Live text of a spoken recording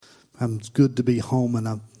I'm good to be home, and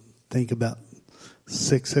I think about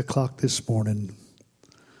 6 o'clock this morning,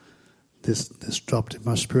 this dropped in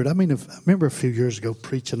my spirit. I remember a few years ago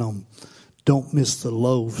preaching on don't miss the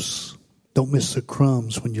loaves. Don't miss the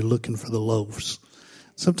crumbs when you're looking for the loaves.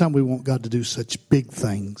 Sometimes we want God to do such big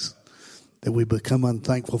things that we become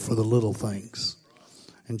unthankful for the little things.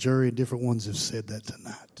 And Jerry and different ones have said that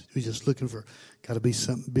tonight. We're just looking for, got to be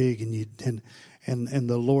something big. And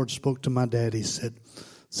the Lord spoke to my dad. He said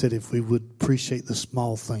if we would appreciate the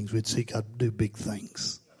small things, we'd see God do big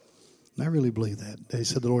things. And I really believe that. He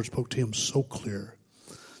said the Lord spoke to him so clear.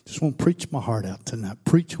 Just want to preach my heart out tonight.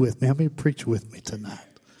 Preach with me. How many preach with me tonight?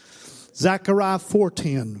 Zechariah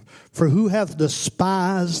 4:10. For who hath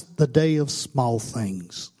despised the day of small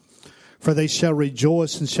things? For they shall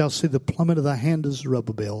rejoice and shall see the plummet of the hand of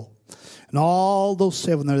Zerubbabel. And all those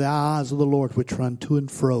seven are the eyes of the Lord which run to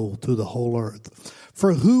and fro through the whole earth.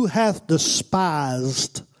 For who hath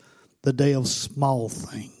despised the day of small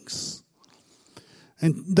things?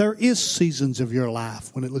 And there is seasons of your life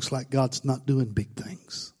when it looks like God's not doing big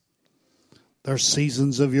things. There are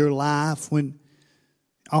seasons of your life when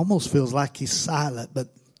it almost feels like He's silent. But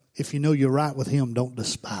if you know you're right with Him, don't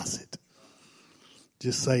despise it.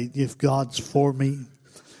 Just say, if God's for me,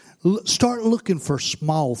 start looking for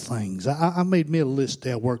small things. I made me a list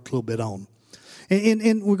that I worked a little bit on.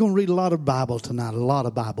 And we're going to read a lot of Bible tonight, a lot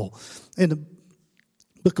of Bible. In the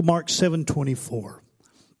book of Mark 7:24.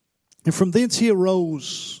 And from thence he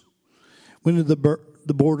arose, went to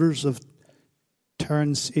the borders of Tyre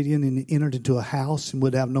and Sidon, and entered into a house, and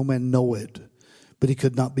would have no man know it, but he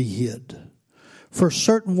could not be hid. For a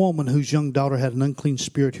certain woman whose young daughter had an unclean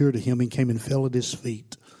spirit heard of him, and came and fell at his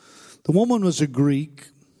feet. The woman was a Greek.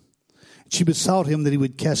 She besought him that he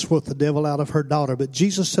would cast forth the devil out of her daughter. But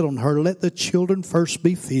Jesus said unto her, let the children first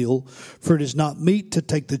be filled, for it is not meet to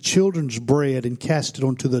take the children's bread and cast it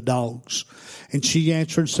unto the dogs. And she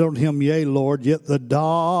answered and said unto him, yea, Lord, yet the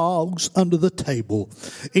dogs under the table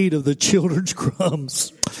eat of the children's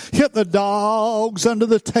crumbs. Yet the dogs under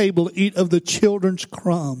the table eat of the children's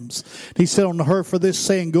crumbs. And he said unto her, for this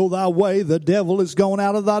saying, go thy way, the devil is gone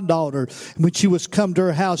out of thy daughter. And when she was come to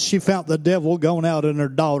her house, she found the devil gone out, and her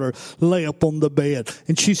daughter lay upon the bed.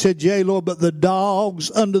 And she said, yea, Lord, but the dogs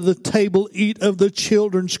under the table eat of the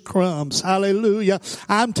children's crumbs. Hallelujah.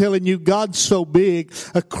 I'm telling you, God's so big,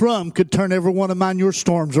 a crumb could turn every one of mine your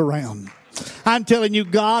storms around. I'm telling you,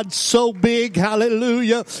 God's so big,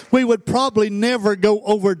 hallelujah. We would probably never go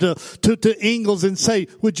over to Ingles and say,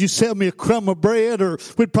 would you sell me a crumb of bread? Or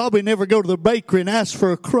we'd probably never go to the bakery and ask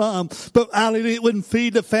for a crumb. But hallelujah, it wouldn't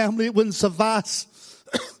feed the family. It wouldn't suffice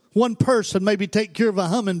one person, maybe take care of a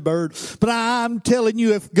hummingbird. But I'm telling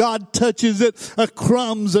you, if God touches it, a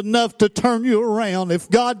crumb's enough to turn you around. If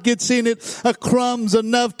God gets in it, a crumb's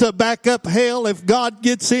enough to back up hell. If God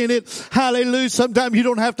gets in it, hallelujah. Sometimes you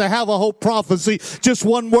don't have to have a whole prophecy, just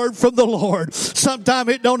one word from the Lord. Sometimes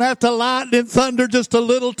it don't have to lightning and thunder, just a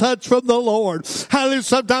little touch from the Lord. Hallelujah.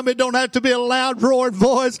 Sometimes it don't have to be a loud roaring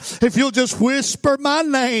voice. If you'll just whisper my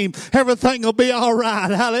name, everything will be all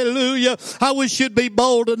right. Hallelujah. I wish you'd be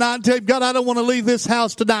bold tonight and tell him, God, I don't want to leave this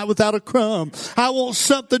house tonight without a crumb. I want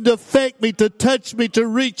something to affect me, to touch me, to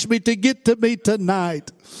reach me, to get to me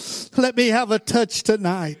tonight. Let me have a touch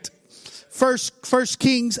tonight. First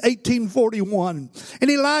Kings 18:41. And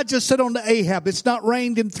Elijah said unto Ahab, it's not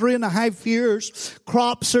rained in 3.5 years.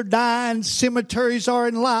 Crops are dying. Cemeteries are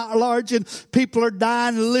enlarged. And people are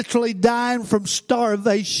dying, literally dying from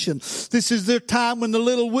starvation. This is their time when the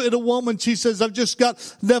little widow woman, she says, I've just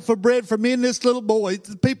got enough of bread for me and this little boy.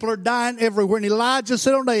 People are dying everywhere. And Elijah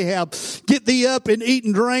said unto Ahab, get thee up and eat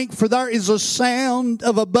and drink, for there is a sound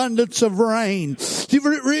of abundance of rain.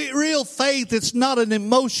 Real faith, it's not an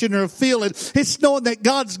emotion or a feeling. It's knowing that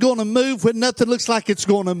God's going to move when nothing looks like it's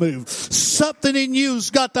going to move. Something in you's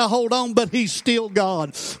got to hold on, but He's still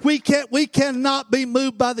God. We cannot be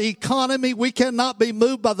moved by the economy. We cannot be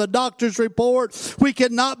moved by the doctor's report. We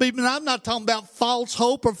cannot be, I'm not talking about false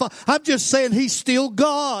hope I'm just saying He's still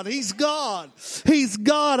God. He's God. He's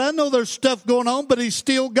God. I know there's stuff going on, but He's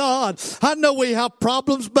still God. I know we have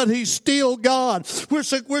problems, but He's still God. We're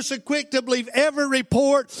so quick to believe every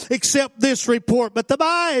report except this report. But the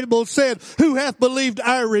Bible said, who hath believed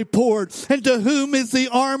our report? And to whom is the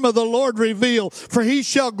arm of the Lord revealed? For he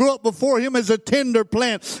shall grow up before him as a tender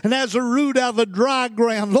plant and as a root out of a dry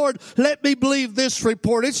ground. Lord, let me believe this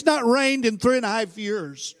report. It's not rained in 3.5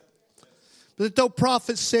 years. But the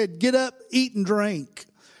prophet said, get up, eat and drink,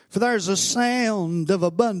 for there's a sound of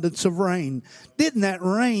abundance of rain. Didn't that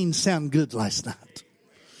rain sound good last night?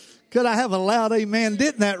 Could I have a loud amen?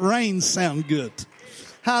 Didn't that rain sound good?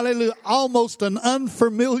 Hallelujah. Almost an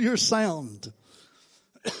unfamiliar sound.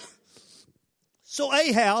 So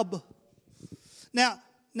Ahab,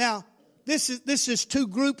 now this is two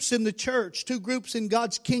groups in the church, two groups in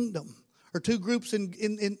God's kingdom, or two groups in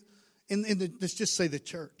the, let's just say the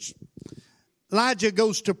church. Elijah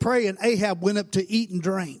goes to pray and Ahab went up to eat and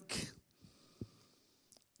drink.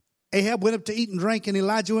 Ahab went up to eat and drink, and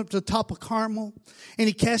Elijah went up to the top of Carmel, and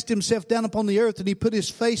he cast himself down upon the earth, and he put his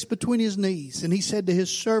face between his knees, and he said to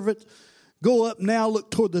his servant, go up now,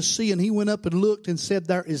 look toward the sea. And he went up and looked and said,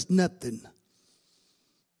 there is nothing.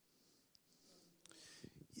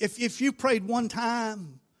 If you prayed one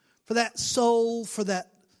time for that soul, for that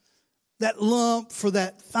lump, for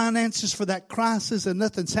that finances, for that crisis, and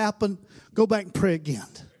nothing's happened, go back and pray again.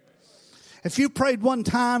 If you prayed one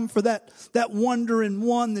time for that wandering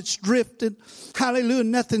one that's drifted, hallelujah,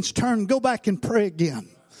 nothing's turned, go back and pray again.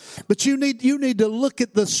 But you need to look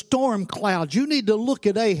at the storm clouds. You need to look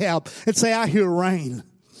at Ahab and say, I hear rain.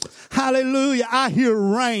 Hallelujah. I hear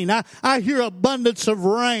rain. I hear abundance of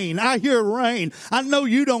rain. I hear rain. I know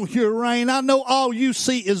you don't hear rain. I know all you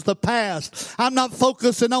see is the past. I'm not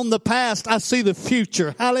focusing on the past. I see the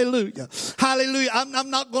future. Hallelujah. Hallelujah. I'm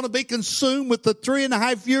not going to be consumed with the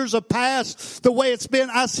 3.5 years of past the way it's been.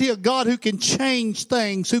 I see a God who can change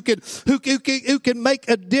things, who can make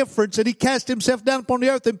a difference. And he cast himself down upon the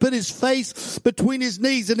earth and put his face between his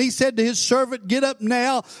knees. And he said to his servant, get up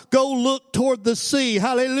now, go look toward the sea.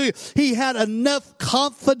 Hallelujah. He had enough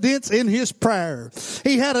confidence in his prayer.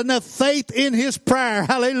 He had enough faith in his prayer.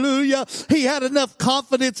 Hallelujah. He had enough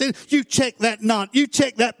confidence in, you check that knot. You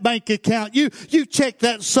check that bank account. You check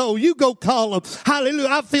that soul. You go call him. Hallelujah.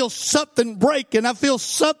 I feel something breaking. I feel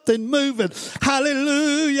something moving.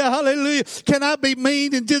 Hallelujah. Hallelujah. Can I be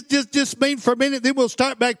mean and just mean for a minute? Then we'll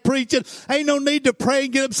start back preaching. Ain't no need to pray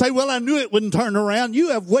and get up and say, well, I knew it wouldn't turn around. You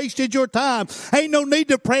have wasted your time. Ain't no need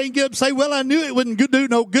to pray and get up and say, well, I knew it wouldn't do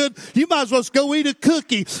no good. You might as well go eat a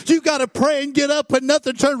cookie. You got to pray and get up and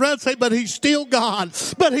nothing turn around and say, but he's still God.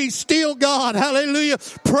 But he's still God. Hallelujah.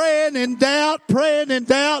 Praying in doubt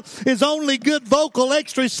is only good vocal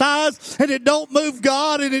exercise, and it don't move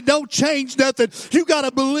God and it don't change nothing. You got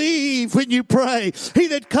to believe when you pray. He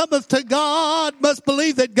that cometh to God must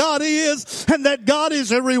believe that God is, and that God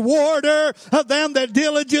is a rewarder of them that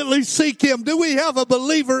diligently seek him. Do we have a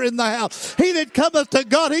believer in the house? He that cometh to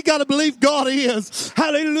God, he got to believe God is.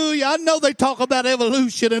 Hallelujah. I know they talk about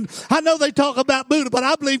evolution and I know they talk about Buddha, but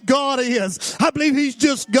I believe God is. I believe he's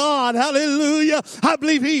just God. Hallelujah. I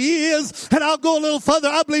believe he is. And I'll go a little further.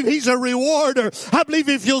 I believe he's a rewarder. I believe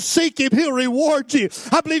if you'll seek him, he'll reward you.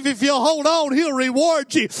 I believe if you'll hold on, he'll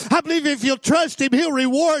reward you. I believe if you'll trust him, he'll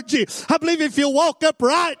reward you. I believe if you'll walk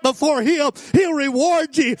upright before him, he'll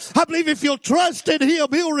reward you. I believe if you'll trust in him,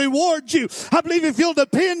 he'll reward you. I believe if you'll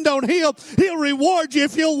depend on him, he'll reward you.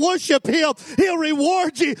 If you'll worship him, he'll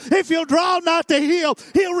reward you. If you'll draw not to him,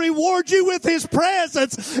 he'll reward you with his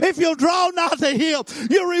presence. If you'll draw not to him,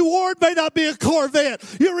 your reward may not be a Corvette.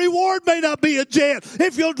 Your reward may not be a jet.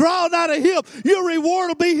 If you'll draw not to him, your reward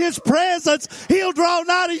will be his presence. He'll draw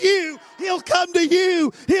not to you. He'll come to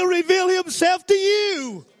you. He'll reveal himself to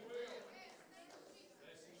you.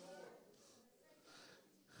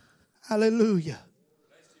 Hallelujah.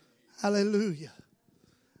 Hallelujah.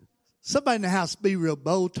 Somebody in the house, be real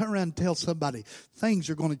bold. Turn around and tell somebody, things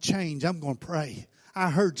are going to change. I'm going to pray. I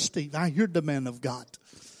heard Steve. I heard the man of God.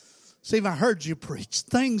 Steve, I heard you preach.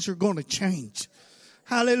 Things are going to change.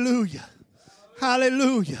 Hallelujah.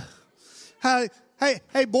 Hallelujah.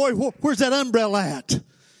 Hey, boy, where's that umbrella at?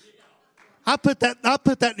 I put that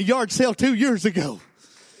in the yard sale 2 years ago.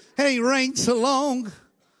 It ain't rained so long.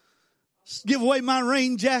 Give away my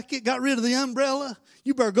rain jacket. Got rid of the umbrella.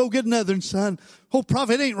 You better go get another one, son. Oh,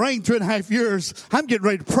 prophet, it ain't rained 3.5 years. I'm getting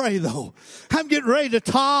ready to pray, though. I'm getting ready to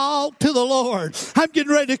talk to the Lord. I'm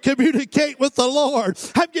getting ready to communicate with the Lord.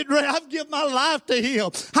 I've given my life to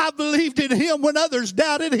him. I believed in him when others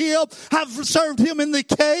doubted him. I've served him in the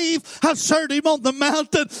cave. I've served him on the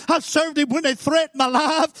mountain. I've served him when they threatened my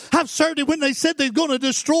life. I've served him when they said they're going to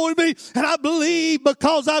destroy me. And I believe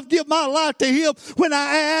because I've given my life to him, when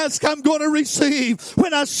I ask, I'm going to receive.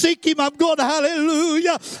 When I seek him, I'm going to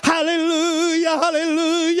hallelujah, hallelujah.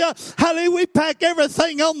 Hallelujah. Hallelujah. We pack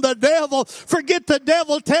everything on the devil. Forget the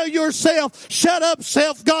devil. Tell yourself, shut up,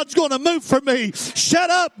 self. God's going to move for me. Shut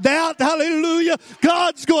up, doubt. Hallelujah.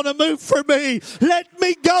 God's going to move for me. Let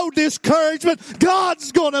me go, discouragement.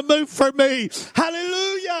 God's going to move for me.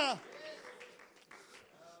 Hallelujah.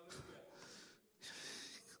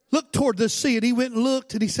 Look toward the sea. And he went and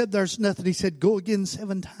looked and he said, there's nothing. He said, go again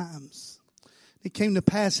 7 times. It came to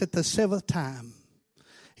pass at the 7th time.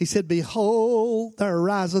 He said, behold, there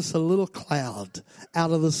arises a little cloud out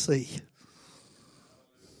of the sea.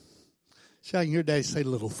 Shall your daddy say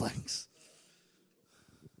little things?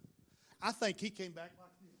 I think he came back like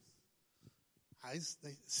this.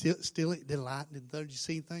 Still the lightning. Did you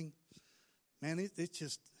see anything? Man, it's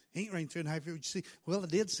just, he ain't rained 3.5 years. You see, well, I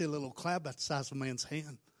did see a little cloud about the size of a man's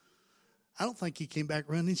hand. I don't think he came back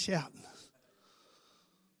running shouting.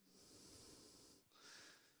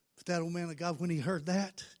 But that old man of God, when he heard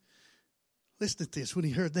that, listen to this, when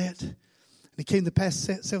he heard that, and he came to pass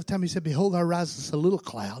several times, he said, behold, there rises a little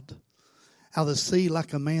cloud out of the sea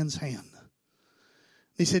like a man's hand.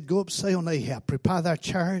 He said, go up, say on Ahab, prepare thy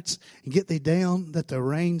chariots and get thee down, that the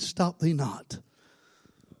rain stop thee not.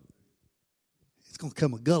 It's going to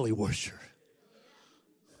come a gully washer.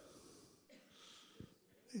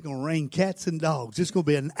 It's going to rain cats and dogs. It's going to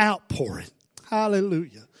be an outpouring.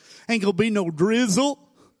 Hallelujah. Ain't going to be no drizzle.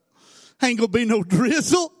 Ain't going to be no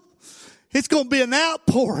drizzle. It's going to be an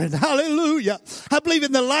outpouring. Hallelujah. I believe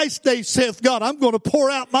in the last days, saith God, I'm going to pour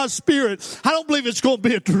out my spirit. I don't believe it's going to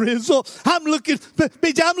be a drizzle. I'm looking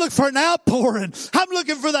for an outpouring. I'm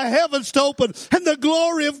looking for the heavens to open and the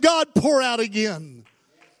glory of God pour out again.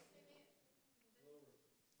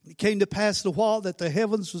 It came to pass the while that the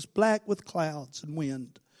heavens was black with clouds and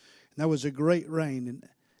wind. And there was a great rain. And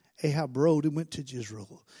Ahab rode and went to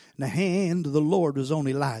Jezreel. And the hand of the Lord was on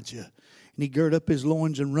Elijah. And he girded up his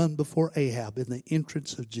loins and run before Ahab in the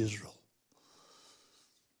entrance of Jezreel.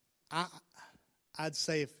 I'd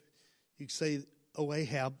say, if you could say, oh,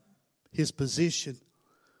 Ahab, his position,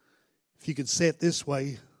 if you could say it this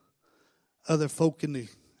way, other folk in the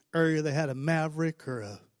area, they had a Maverick or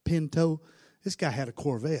a Pinto. This guy had a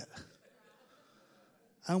Corvette.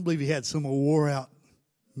 I don't believe he had some wore-out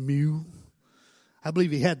mule. I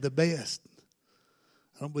believe he had the best.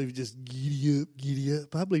 I don't believe he just giddy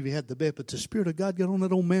up. I believe he had the best. But the Spirit of God got on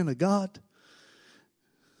that old man of God,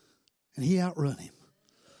 and he outrun him.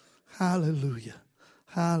 Hallelujah.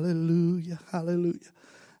 Hallelujah. Hallelujah.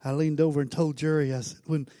 I leaned over and told Jerry, I said,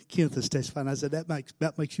 when Kenneth was testifying, I said,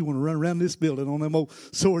 that makes you want to run around this building on them old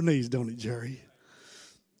sore knees, don't it, Jerry?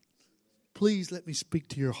 Please let me speak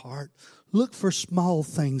to your heart. Look for small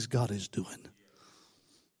things God is doing.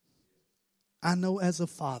 I know as a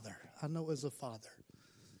father,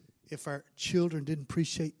 if our children didn't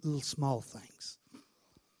appreciate little small things,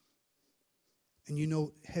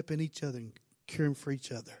 and helping each other and caring for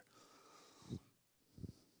each other.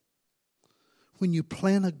 When you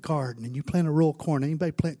plant a garden and you plant a row of corn,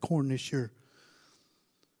 anybody plant corn this year?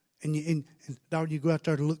 And darling, you go out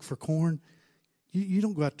there to look for corn. You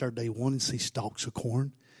don't go out there day one and see stalks of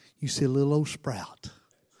corn. You see a little old sprout.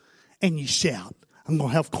 And you shout, I'm going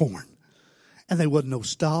to have corn. And there wasn't no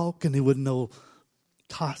stalk and there wasn't no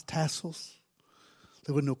tassels.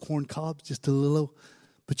 There wasn't no corn cobs, just a little.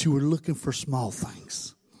 But you were looking for small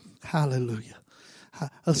things. Hallelujah.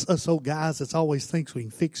 Us old guys that's always thinks we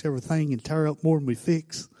can fix everything and tear up more than we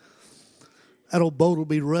fix. That old boat will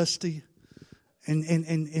be rusty. And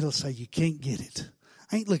it'll say, you can't get it.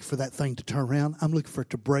 I ain't looking for that thing to turn around. I'm looking for it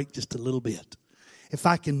to break just a little bit. If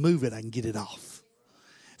I can move it, I can get it off.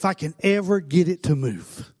 If I can ever get it to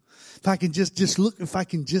move. If I can just look, if I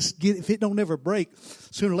can just get it, if it don't ever break,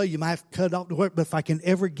 sooner or later you might have to cut it off to work. But if I can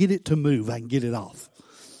ever get it to move, I can get it off.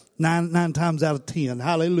 Nine times out of 10.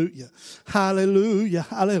 Hallelujah. Hallelujah.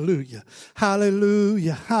 Hallelujah.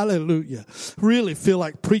 Hallelujah. Hallelujah. Really feel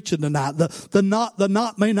like preaching tonight. The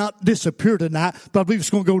knot may not disappear tonight, but I believe it's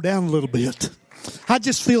going to go down a little bit. I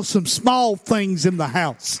just feel some small things in the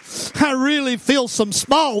house. I really feel some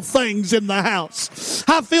small things in the house.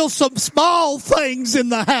 I feel some small things in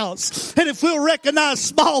the house. And if we'll recognize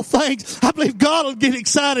small things, I believe God will get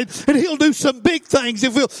excited and He'll do some big things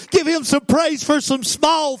if we'll give Him some praise for some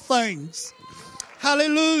small things.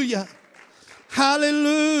 Hallelujah.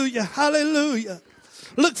 Hallelujah. Hallelujah.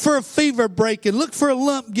 Look for a fever breaking. Look for a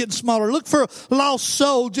lump getting smaller. Look for a lost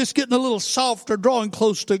soul just getting a little softer, drawing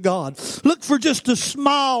close to God. Look for just a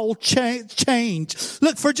small change.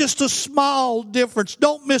 Look for just a small difference.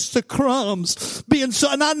 Don't miss the crumbs.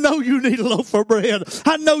 And I know you need a loaf of bread.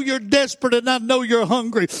 I know you're desperate and I know you're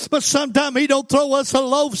hungry. But sometimes He don't throw us a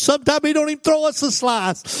loaf. Sometimes He don't even throw us a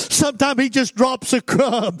slice. Sometimes He just drops a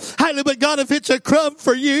crumb. But God, if it's a crumb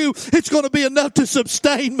for you, it's going to be enough to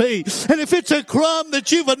sustain me. And if it's a crumb that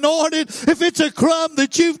you've anointed, if it's a crumb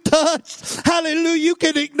that you've touched, hallelujah, you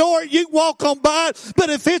can ignore it, you can walk on by it, but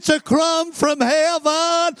if it's a crumb from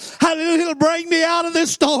heaven, hallelujah, it'll bring me out of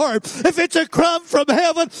this storm. If it's a crumb from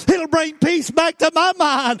heaven, it'll bring peace back to my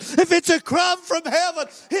mind. If it's a crumb from heaven,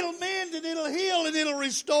 it'll mend and it'll heal and it'll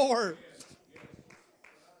restore.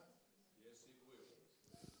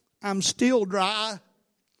 I'm still dry. I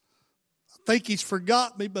think He's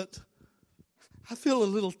forgot me, but I feel a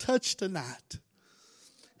little touch tonight.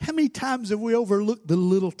 How many times have we overlooked the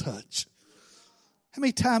little touch? How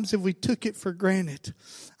many times have we took it for granted?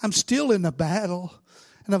 I'm still in the battle,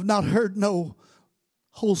 and I've not heard no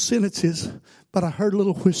whole sentences, but I heard a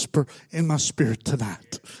little whisper in my spirit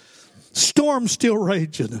tonight. Storm's still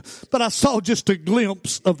raging, but I saw just a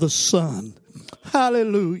glimpse of the sun.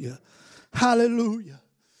 Hallelujah. Hallelujah.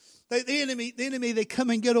 The enemy, they come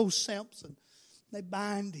and get old Samson. They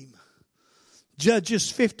bind him.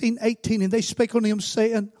 Judges 15:18, and they spake on him,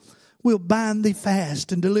 saying, we'll bind thee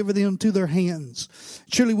fast and deliver them to their hands.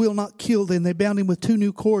 Surely we'll not kill them. They bound him with 2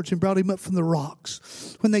 new cords and brought him up from the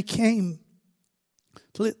rocks. When they came,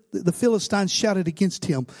 the Philistines shouted against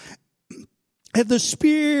him, and the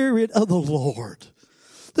Spirit of the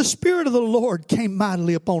Lord came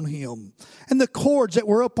mightily upon him. And the cords that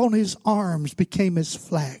were upon his arms became as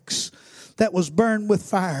flax that was burned with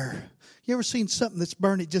fire. You ever seen something that's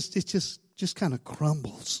burned? It just kind of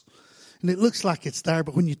crumbles. And it looks like it's there,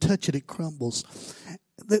 but when you touch it, it crumbles.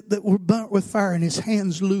 That were burnt with fire, and his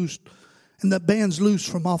hands loosed, and the bands loose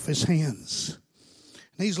from off his hands.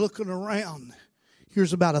 And he's looking around.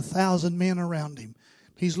 Here's about 1,000 men around him.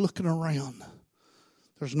 He's looking around.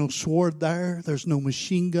 There's no sword there. There's no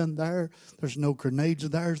machine gun there. There's no grenades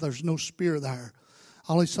there. There's no spear there.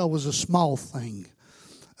 All he saw was a small thing.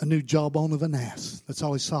 A new jawbone of an ass. That's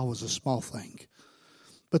all he saw was a small thing.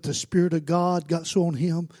 But the Spirit of God got so on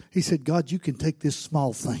him, he said, God, you can take this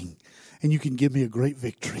small thing and you can give me a great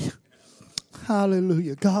victory.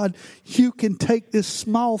 Hallelujah. God, you can take this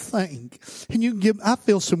small thing and you can give, I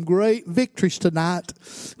feel some great victories tonight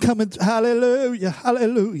coming. Hallelujah.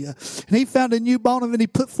 Hallelujah. And he found a new bone and he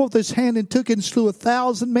put forth his hand and took and slew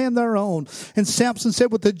 1,000 men thereon. And Samson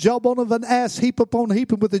said, with the jawbone of an ass, heap upon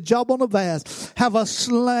heap, and with the jawbone of ass, have I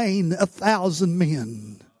slain 1,000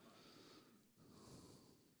 men.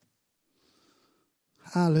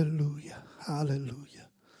 Hallelujah. Hallelujah.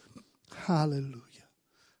 Hallelujah.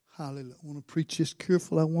 Hallelujah. I want to preach this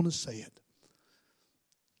careful. I want to say it.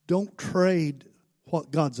 Don't trade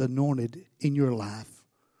what God's anointed in your life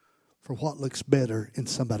for what looks better in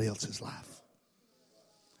somebody else's life.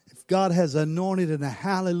 If God has anointed and a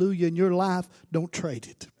hallelujah in your life, don't trade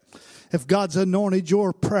it. If God's anointed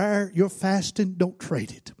your prayer, your fasting, don't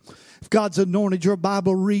trade it. If God's anointed your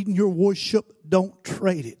Bible reading, your worship, don't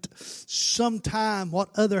trade it. Sometime what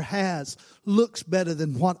other has looks better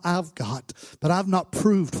than what I've got, but I've not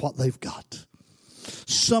proved what they've got.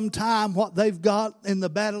 Sometime what they've got in the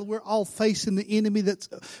battle, we're all facing the enemy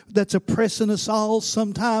that's oppressing us all.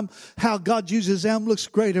 Sometime how God uses them looks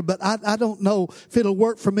greater, but I don't know if it'll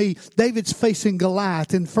work for me. David's facing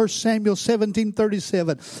Goliath in 1 Samuel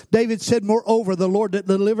 17:37. David said, moreover, the Lord that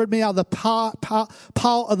delivered me out of the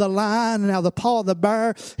paw of the lion and out of the paw of the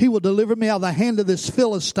bear, he will deliver me out of the hand of this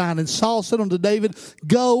Philistine. And Saul said unto David,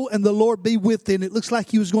 go, and the Lord be with thee. And it looks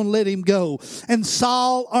like he was going to let him go. And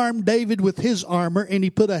Saul armed David with his armor, and he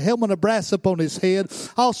put a helmet of brass upon his head.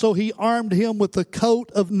 Also he armed him with the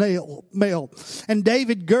coat of mail. And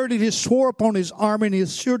David girded his sword upon his arm, and he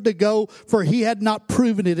assured to go, for he had not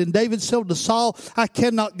proven it. And David said to Saul, I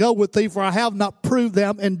cannot go with thee, for I have not proved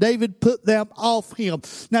them. And David put them off him.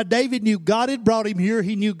 Now David knew God had brought him here.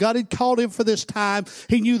 He knew God had called him for this time.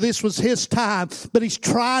 He knew this was his time. But he's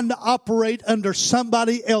trying to operate under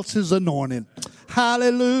somebody else's anointing.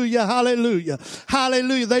 Hallelujah, hallelujah,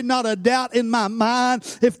 hallelujah. There's not a doubt in my mind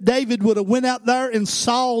if David would have went out there in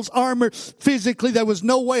Saul's armor physically, there was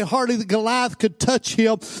no way hardly the Goliath could touch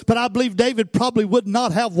him. But I believe David probably would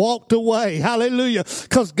not have walked away. Hallelujah.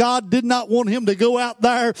 Because God did not want him to go out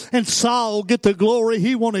there and Saul get the glory.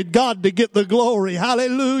 He wanted God to get the glory.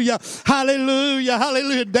 Hallelujah, hallelujah,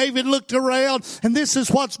 hallelujah. David looked around, and this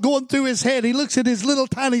is what's going through his head. He looks at his little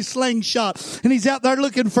tiny slingshot, and he's out there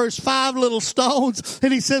looking for his 5 little stones.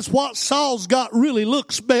 And he says, what Saul's got really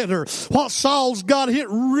looks better. What Saul's got here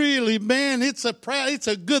really, man, it's a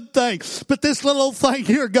good thing. But this little thing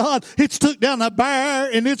here, God, it's took down a bear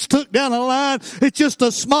and it's took down a lion. It's just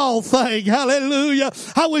a small thing. Hallelujah.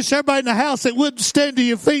 I wish everybody in the house that wouldn't stand to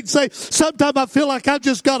your feet and say, sometimes I feel like I've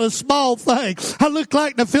just got a small thing. I look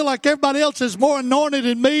like and I feel like everybody else is more anointed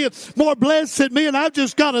than me and more blessed than me, and I've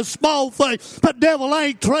just got a small thing. But devil, I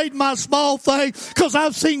ain't trading my small thing, because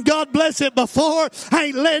I've seen God bless it before. I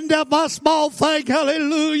ain't letting down my small thing.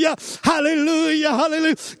 Hallelujah. Hallelujah.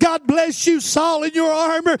 Hallelujah. God bless you, Saul, in your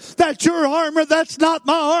armor. That's your armor. That's not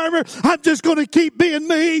my armor. I'm just going to keep being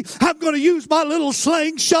me. I'm going to use my little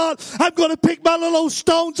slingshot. I'm going to pick my little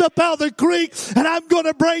stones up out of the creek, and I'm going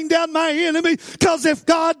to bring down my enemy, because if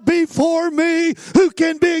God be for me, who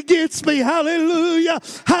can be against me? Hallelujah.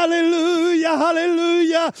 Hallelujah.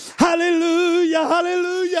 Hallelujah. Hallelujah.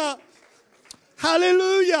 Hallelujah.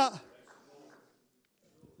 Hallelujah.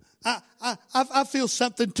 I feel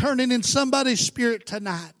something turning in somebody's spirit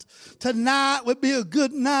tonight. Tonight would be a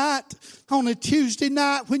good night. On a Tuesday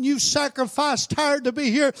night when you sacrificed tired to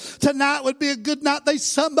be here, tonight would be a good night.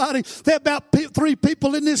 There's about 3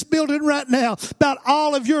 people in this building right now. About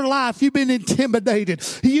all of your life you've been intimidated.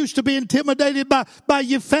 You used to be intimidated by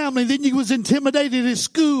your family. Then you was intimidated at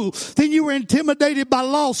school. Then you were intimidated by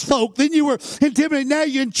lost folk. Then you were intimidated. Now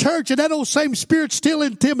you're in church and that old same spirit's still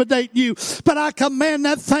intimidating you. But I command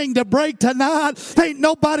that thing to break tonight. Ain't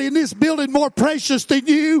nobody in this building more precious than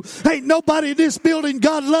you. Ain't nobody in this building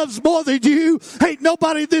God loves more than you. Ain't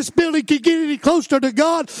nobody in this building can get any closer to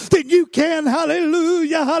God than you can.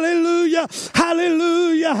 Hallelujah, hallelujah,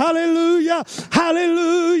 hallelujah, hallelujah,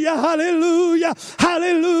 hallelujah, hallelujah,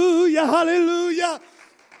 hallelujah, hallelujah.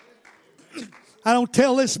 I don't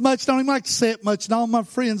tell this much, don't even like to say it much. And all my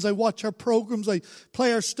friends, they watch our programs, they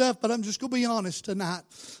play our stuff, but I'm just going to be honest tonight.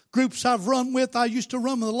 Groups I've run with, I used to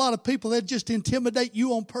run with a lot of people that just intimidate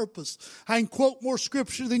you on purpose. I can quote more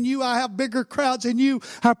scripture than you. I have bigger crowds than you.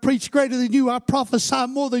 I preach greater than you. I prophesy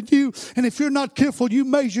more than you. And if you're not careful, you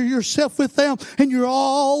measure yourself with them and you're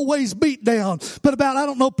always beat down. But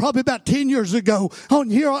probably about 10 years ago on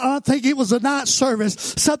here, I think it was a night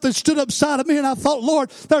service, something stood up side of me and I thought, Lord,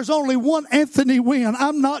 there's only one Anthony Wynn.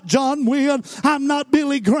 I'm not John Wynn. I'm not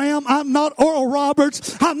Billy Graham. I'm not Oral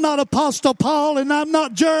Roberts. I'm not Apostle Paul and I'm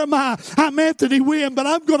not Jeremiah. I'm Anthony Wynn, but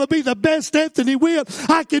I'm going to be the best Anthony Wynn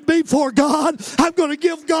I can be for God. I'm going to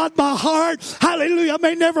give God my heart. Hallelujah. I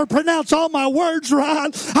may never pronounce all my words right.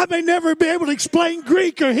 I may never be able to explain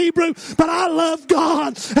Greek or Hebrew, but I love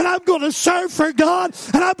God and I'm going to serve for God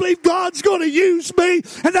and I believe God's going to use me.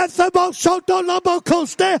 And that's the most.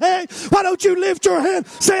 Why don't you lift your hand?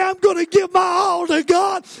 Say, I'm going to give my all to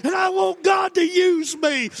God and I want God to use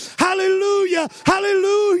me. Hallelujah.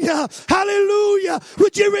 Hallelujah. Hallelujah.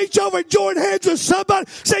 Would you reach over and join hands with somebody?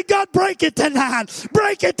 Say, God, break it tonight.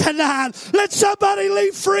 Break it tonight. Let somebody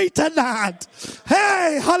leave free tonight.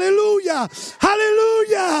 Hey, hallelujah.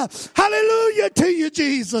 Hallelujah. Hallelujah to you,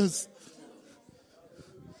 Jesus.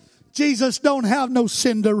 Jesus don't have no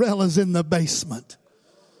Cinderellas in the basement.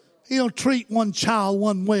 He don't treat one child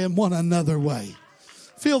one way and one another way.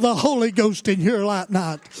 Feel the Holy Ghost in here right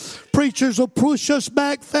now. Preachers will push us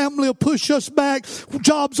back. Family will push us back.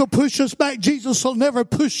 Jobs will push us back. Jesus will never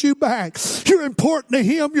push you back. You're important to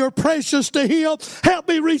Him. You're precious to Him. Help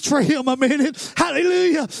me reach for Him a minute.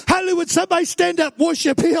 Hallelujah. Hallelujah. Would somebody stand up,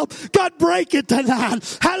 worship Him? God, break it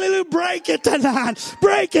tonight. Hallelujah. Break it tonight.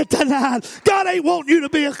 Break it tonight. God ain't wanting you to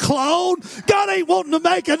be a clone. God ain't wanting to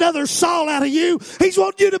make another Saul out of you. He's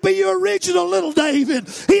wanting you to be your original little David.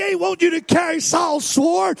 He ain't wanting you to carry Saul's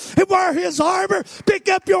sword and wear his armor. Pick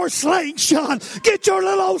up your slingshot. Get your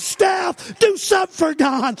little old staff. Do something for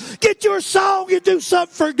God. Get your song and do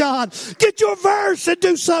something for God. Get your verse and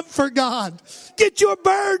do something for God. Get your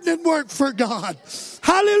burden and work for God.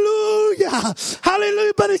 Hallelujah.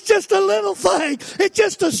 Hallelujah. But it's just a little thing. It's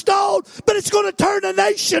just a stone, but it's going to turn a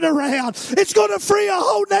nation around. It's going to free a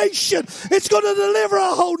whole nation. It's going to deliver a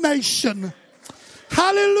whole nation.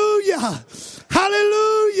 Hallelujah.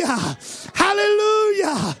 Hallelujah.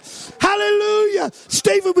 Hallelujah. Hallelujah.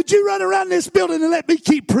 Stephen, would you run around this building and let me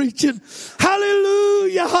keep preaching?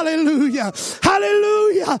 Hallelujah. Hallelujah.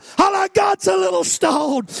 Hallelujah. All I got's a little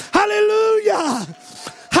stone. Hallelujah.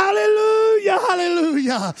 Hallelujah.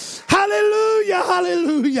 Hallelujah. Hallelujah.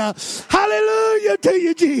 Hallelujah. Hallelujah to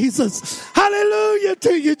you, Jesus. Hallelujah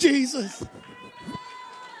to you, Jesus.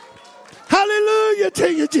 Hallelujah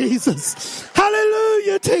to you, Jesus.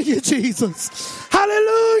 Hallelujah to you, Jesus.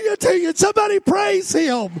 Hallelujah to you. Somebody praise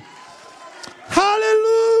Him.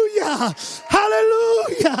 Hallelujah.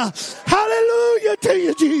 Hallelujah. Hallelujah to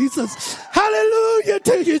you, Jesus. Hallelujah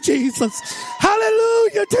to you, Jesus.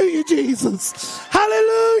 Hallelujah to you, Jesus.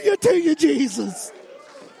 Hallelujah to you, Jesus.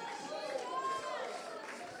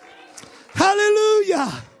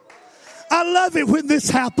 Hallelujah. I love it when this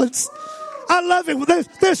happens. I love it.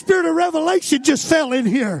 Their spirit of revelation just fell in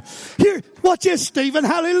here. Here, watch this, Stephen.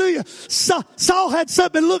 Hallelujah. Saul had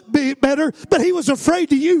something that looked better, but he was afraid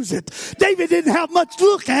to use it. David didn't have much to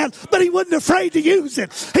look at, but he wasn't afraid to use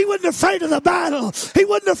it. He wasn't afraid of the battle. He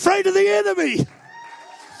wasn't afraid of the enemy.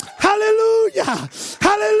 Hallelujah.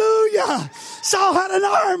 Hallelujah. Saul had an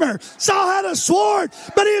armor. Saul had a sword,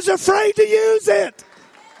 but he was afraid to use it.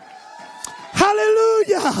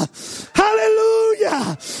 Hallelujah.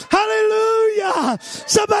 Hallelujah. Hallelujah.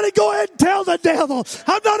 Somebody go ahead and tell the devil,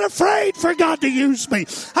 I'm not afraid for God to use me.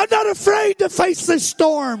 I'm not afraid to face this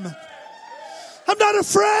storm. I'm not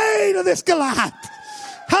afraid of this Goliath.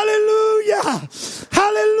 Hallelujah.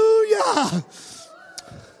 Hallelujah.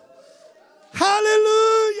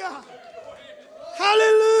 Hallelujah.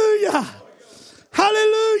 Hallelujah.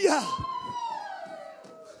 Hallelujah.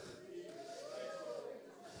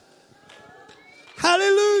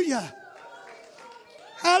 Hallelujah.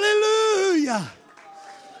 Hallelujah.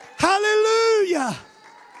 Hallelujah.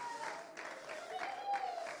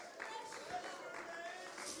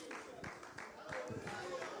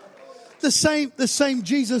 The same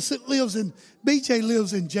Jesus that lives in BJ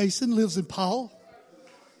lives in Jason, lives in Paul.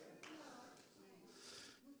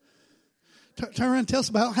 Turn around and tell us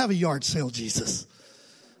about, I don't have a yard sale, Jesus.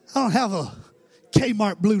 I don't have a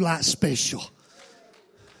Kmart blue light special.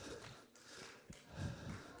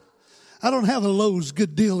 I don't have a Lowe's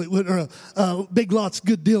good deal, or a Big Lots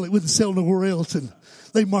good deal. It wouldn't sell nowhere else, and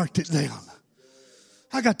they marked it down.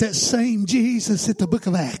 I got that same Jesus at the book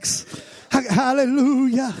of Acts.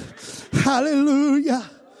 Hallelujah. Hallelujah.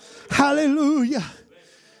 Hallelujah.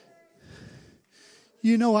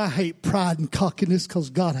 You know I hate pride and cockiness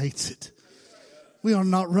because God hates it. We are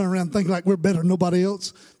not running around thinking like we're better than nobody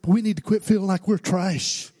else, but we need to quit feeling like we're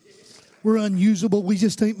trash. We're unusable. We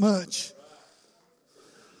just ain't much.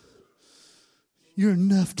 You're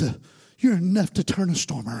enough to turn a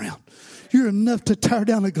storm around. You're enough to tear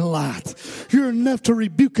down a Goliath. You're enough to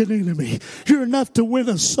rebuke an enemy. You're enough to win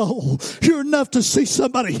a soul. You're enough to see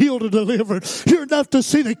somebody healed or delivered. You're enough to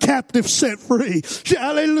see the captive set free.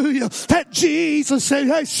 Hallelujah. That Jesus said,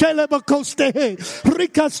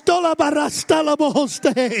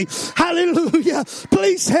 hallelujah.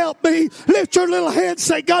 Please help me. Lift your little hand and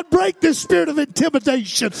say, God, break this spirit of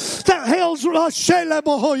intimidation. That hell's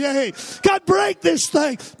God, break this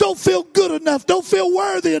thing. Don't feel good enough. Don't feel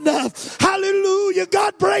worthy enough. Hallelujah.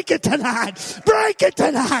 God, break it tonight. Break it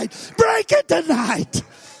tonight. Break it tonight.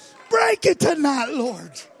 Break it tonight,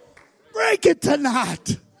 Lord. Break it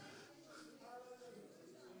tonight.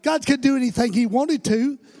 God could do anything he wanted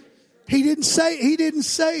to. He didn't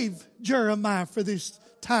save Jeremiah for this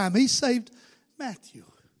time. He saved Matthew.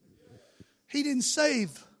 He didn't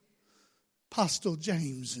save Apostle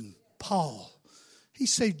James and Paul. He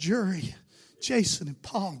saved Jerry, Jason and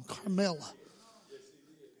Paul and Carmela.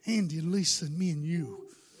 Andy and Lisa and me and you.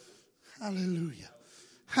 Hallelujah.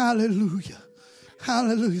 Hallelujah.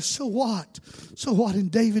 Hallelujah. So what? So what?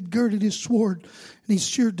 And David girded his sword and he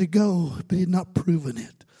sheared to go, but he had not proven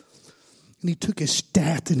it. And he took his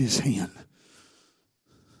staff in his hand. And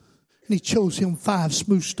he chose him 5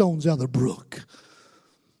 smooth stones out of the brook.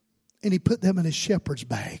 And he put them in his shepherd's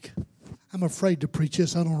bag. I'm afraid to preach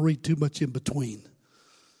this. I don't read too much in between.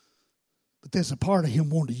 But there's a part of him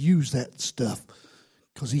wanting to use that stuff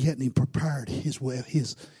because he hadn't even prepared his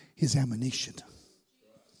ammunition.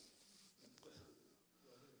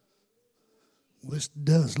 Well, this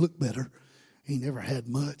does look better. He never had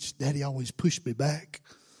much. Daddy always pushed me back.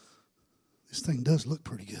 This thing does look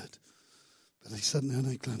pretty good. But he said, I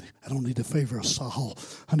don't need the favor of Saul.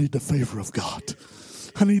 I need the favor of God.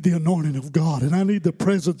 I need the anointing of God, and I need the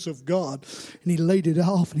presence of God. And he laid it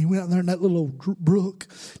off, and he went out there in that little old brook.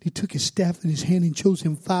 He took his staff in his hand and chose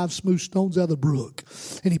him 5 smooth stones out of the brook.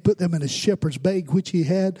 And he put them in a shepherd's bag, which he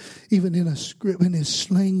had, even in a scrip, and his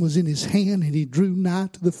sling was in his hand, and he drew nigh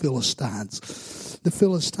to the Philistines. The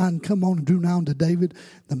Philistine come on and drew nigh unto David.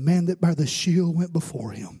 The man that bare the shield went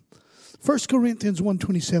before him. 1 Corinthians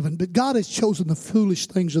 1:27, but God has chosen the foolish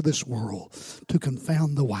things of this world to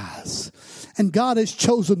confound the wise. And God has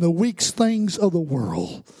chosen the weak things of the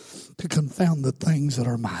world to confound the things that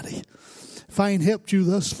are mighty. If I ain't helped you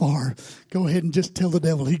thus far, go ahead and just tell the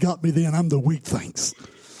devil, he got me then. I'm the weak things.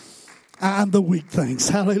 I'm the weak things.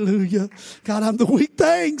 Hallelujah. God, I'm the weak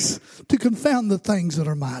things to confound the things that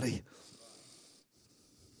are mighty.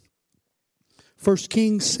 1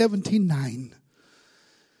 Kings 17:9.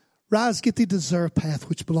 Rise, get thee to Zarephath,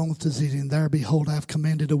 which belongeth to Zidon. There, behold, I have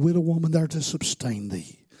commanded a widow woman there to sustain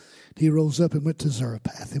thee. He rose up and went to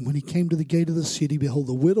Zarephath. And when he came to the gate of the city, behold,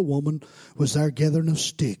 the widow woman was there gathering of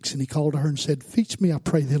sticks. And he called to her and said, Fetch me, I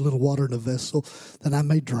pray thee, a little water in a vessel, that I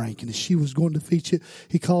may drink. And as she was going to fetch it,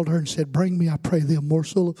 he called to her and said, Bring me, I pray thee, a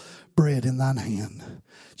morsel of bread in thine hand.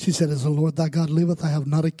 She said, As the Lord thy God liveth, I have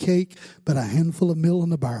not a cake, but a handful of meal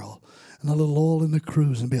in a barrel, and a little oil in the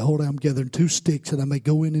cruse. And behold, I am gathering 2 sticks, and I may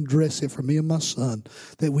go in and dress it for me and my son,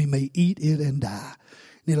 that we may eat it and die.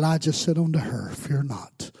 And Elijah said unto her, Fear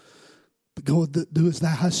not, but go do as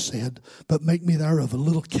thou hast said, but make me thereof a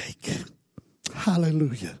little cake.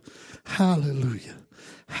 Hallelujah. Hallelujah.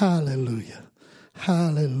 Hallelujah.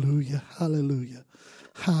 Hallelujah. Hallelujah.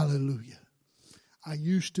 Hallelujah. I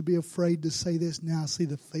used to be afraid to say this. Now I see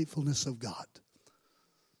the faithfulness of God.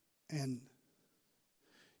 And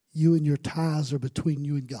you and your tithes are between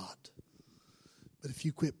you and God. But if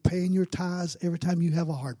you quit paying your tithes every time you have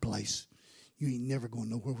a hard place, you ain't never going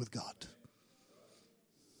nowhere with God.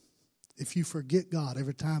 If you forget God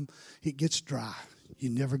every time it gets dry,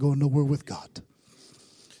 you're never going nowhere with God.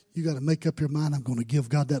 You got to make up your mind, I'm going to give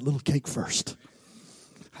God that little cake first.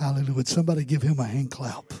 Hallelujah. Would somebody give him a hand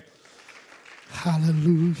clap?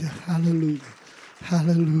 Hallelujah. Hallelujah.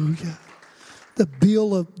 Hallelujah.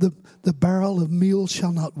 The barrel of meal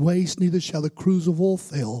shall not waste, neither shall the cruse of oil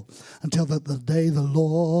fail, until that the day the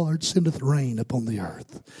Lord sendeth rain upon the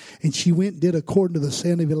earth. And she went and did according to the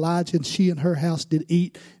saying of Elijah, and she and her house did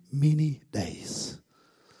eat many days.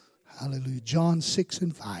 Hallelujah. John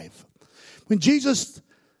 6:5. When Jesus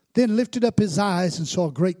then lifted up his eyes and saw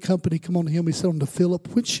a great company come on to him, he said unto Philip,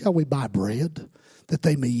 Whence shall we buy bread, that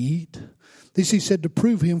they may eat? This he said to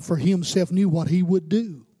prove him, for he himself knew what he would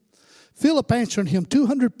do. Philip answered him,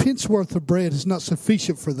 200 pence worth of bread is not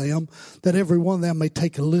sufficient for them, that every one of them may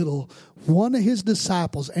take a little. One of his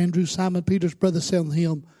disciples, Andrew, Simon Peter's brother, said unto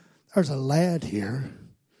him, There's a lad here.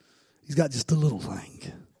 He's got just a little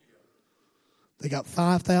thing. They got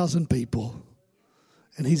 5,000 people,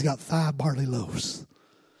 and he's got 5 barley loaves.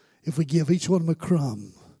 If we give each one of them a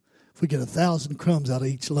crumb, if we get 1,000 crumbs out of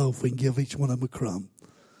each loaf, we can give each one of them a crumb.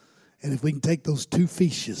 And if we can take those 2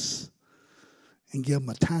 fishes and give them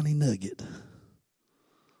a tiny nugget,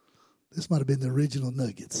 this might have been the original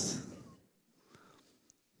nuggets.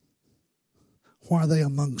 Why are they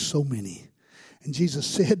among so many? And Jesus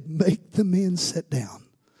said, Make the men sit down.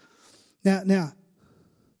 Now,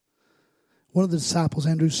 one of the disciples,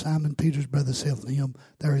 Andrew, Simon Peter's brother, said to him,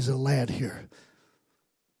 There is a lad here.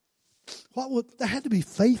 There had to be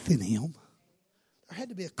faith in him. There had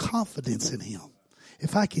to be a confidence in him.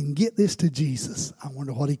 If I can get this to Jesus, I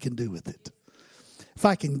wonder what he can do with it. If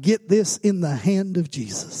I can get this in the hand of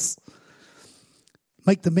Jesus.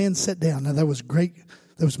 Make the men sit down. Now there was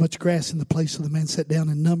much grass in the place, so the men sat down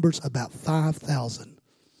in numbers about 5,000.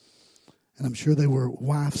 And I'm sure they were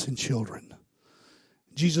wives and children.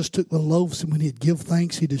 Jesus took the loaves, and when he had given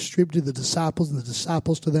thanks, he distributed the disciples, and the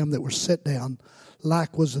disciples to them that were set down,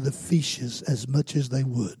 likewise of the fishes, as much as they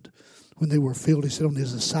would. When they were filled, he said unto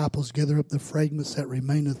his disciples, Gather up the fragments that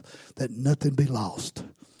remaineth, that nothing be lost.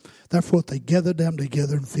 Therefore they gathered them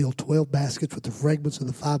together and filled 12 baskets with the fragments of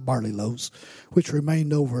the 5 barley loaves, which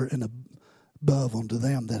remained over and above unto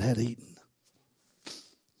them that had eaten.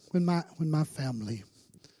 When my family,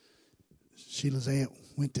 Sheila's aunt,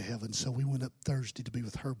 went to heaven, so we went up Thursday to be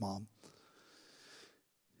with her mom.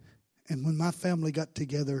 And when my family got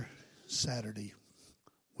together Saturday,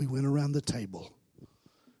 we went around the table.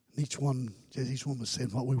 And each one was saying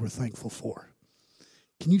what we were thankful for.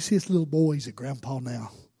 Can you see this little boy? He's a grandpa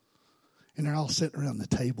now. And they're all sitting around the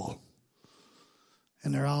table.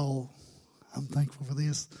 And they're all, I'm thankful for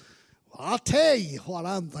this. Well, I'll tell you what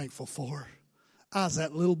I'm thankful for. I was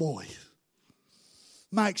that little boy.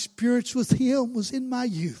 My experience with him was in my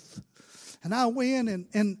youth. And I went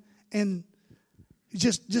and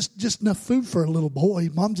just enough food for a little boy.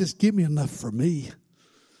 Mom just give me enough for me.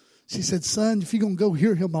 She said, son, if you're going to go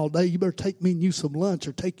hear him all day, you better take me and you some lunch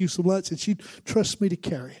or take you some lunch. And she'd trust me to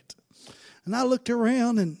carry it. And I looked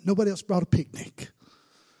around and nobody else brought a picnic.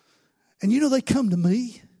 And they come to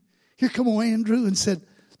me. Here come old Andrew and said,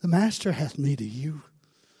 the master hath need of you.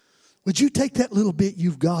 Would you take that little bit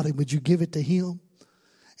you've got and would you give it to him?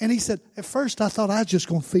 And he said, at first I thought I was just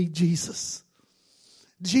going to feed Jesus.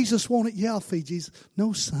 Jesus wanted, yeah, I'll feed Jesus.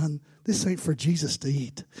 No, son, this ain't for Jesus to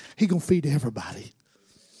eat. He going to feed everybody.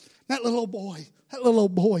 That little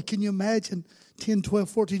old boy, can you imagine 10, 12,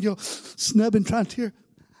 14 snubbing, trying to hear,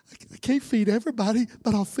 I can't feed everybody,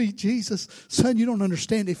 but I'll feed Jesus. Son, you don't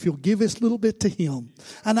understand if you'll give this little bit to him.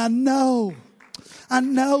 And I know,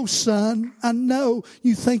 son, I know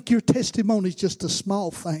you think your testimony is just a small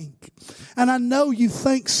thing. And I know you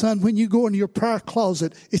think, son, when you go into your prayer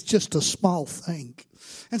closet, it's just a small thing.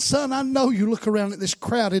 And son, I know you look around at this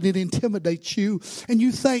crowd and it intimidates you and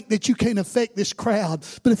you think that you can't affect this crowd.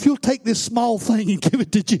 But if you'll take this small thing and give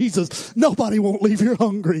it to Jesus, nobody won't leave here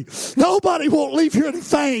hungry. Nobody won't leave here in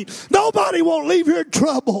faint. Nobody won't leave here in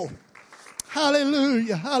trouble.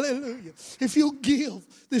 Hallelujah, hallelujah. If you'll give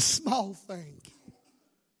this small thing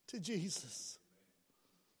to Jesus,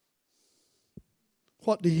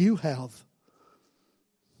 what do you have?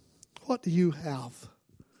 What do you have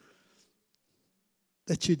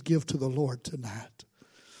that you'd give to the Lord tonight?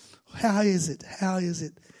 How is it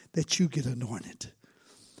that you get anointed?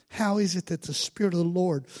 How is it that the Spirit of the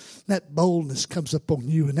Lord, that boldness comes upon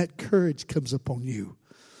you and that courage comes upon you?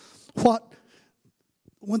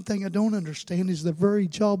 One thing I don't understand is the very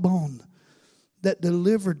jawbone that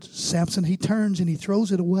delivered Samson, he turns and he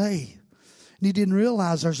throws it away. And he didn't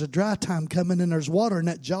realize there's a dry time coming and there's water in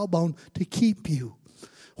that jawbone to keep you.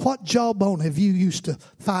 What jawbone have you used to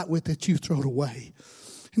fight with that you thrown away?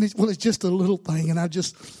 And it's just a little thing. And I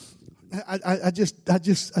just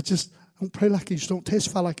don't pray like I used to. Don't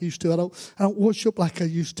testify like I used to. I don't worship like I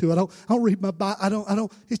used to. I don't read my Bible. I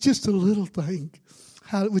don't. It's just a little thing.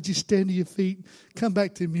 How would you stand to your feet? Come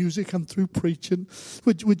back to music. I'm through preaching.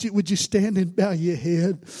 Would you stand and bow your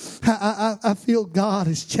head? I feel God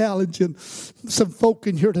is challenging some folk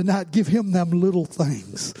in here tonight. Give Him them little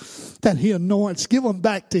things that He anoints. Give them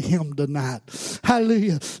back to Him tonight.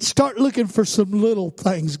 Hallelujah. Start looking for some little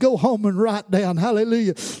things. Go home and write down.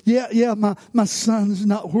 Hallelujah. Yeah. My son's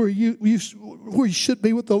not where you should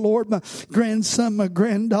be with the Lord. My grandson, my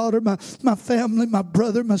granddaughter, my family, my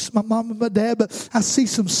brother, my mom and my dad. But I see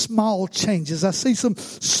some small changes. I see some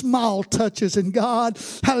small touches. And God,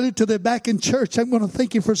 hallelujah, till they're back in church, I'm going to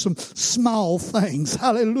thank You for some small things.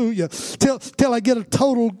 Hallelujah. Till I get a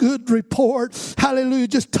total good report. Hallelujah.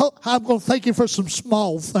 I'm going to thank You for some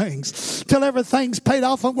small things. Till everything's paid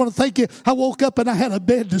off, I'm going to thank You. I woke up and I had a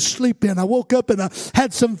bed to sleep in. I woke up and I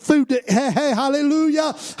had some food to, hey,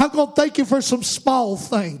 hallelujah. I'm going to thank You for some small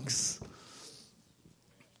things.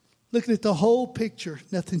 Looking at the whole picture,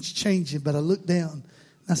 nothing's changing, but I look down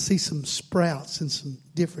and I see some sprouts and some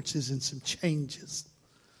differences and some changes.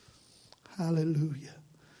 Hallelujah.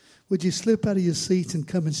 Would you slip out of your seats and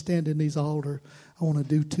come and stand in these altar? I want to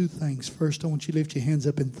do two things. First, I want you to lift your hands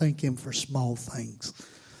up and thank Him for small things.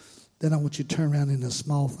 Then I want you to turn around in the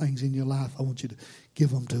small things in your life. I want you to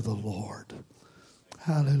give them to the Lord.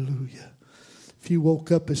 Hallelujah. If you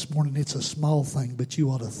woke up this morning, it's a small thing, but you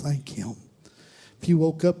ought to thank Him. If you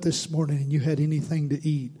woke up this morning and you had anything to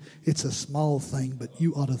eat, it's a small thing, but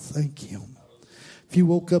you ought to thank Him. If you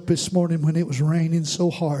woke up this morning when it was raining so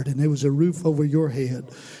hard and there was a roof over your head,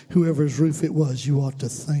 whoever's roof it was, you ought to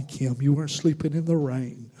thank Him. You weren't sleeping in the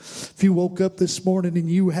rain. If you woke up this morning and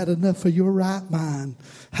you had enough of your right mind,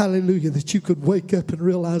 hallelujah, that you could wake up and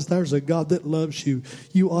realize there's a God that loves you,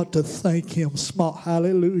 you ought to thank Him. Small,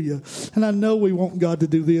 hallelujah. And I know we want God to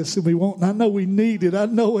do this and we won't. And I know we need it. I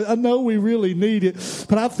know we really need it.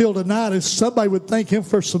 But I feel tonight if somebody would thank Him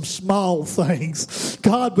for some small things,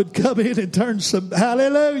 God would come in and turn some,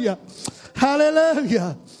 hallelujah,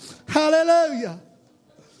 hallelujah, hallelujah,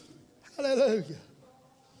 hallelujah.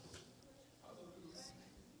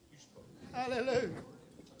 Hallelujah.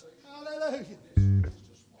 Hallelujah.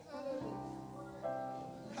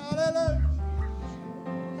 Hallelujah.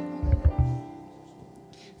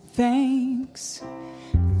 Thanks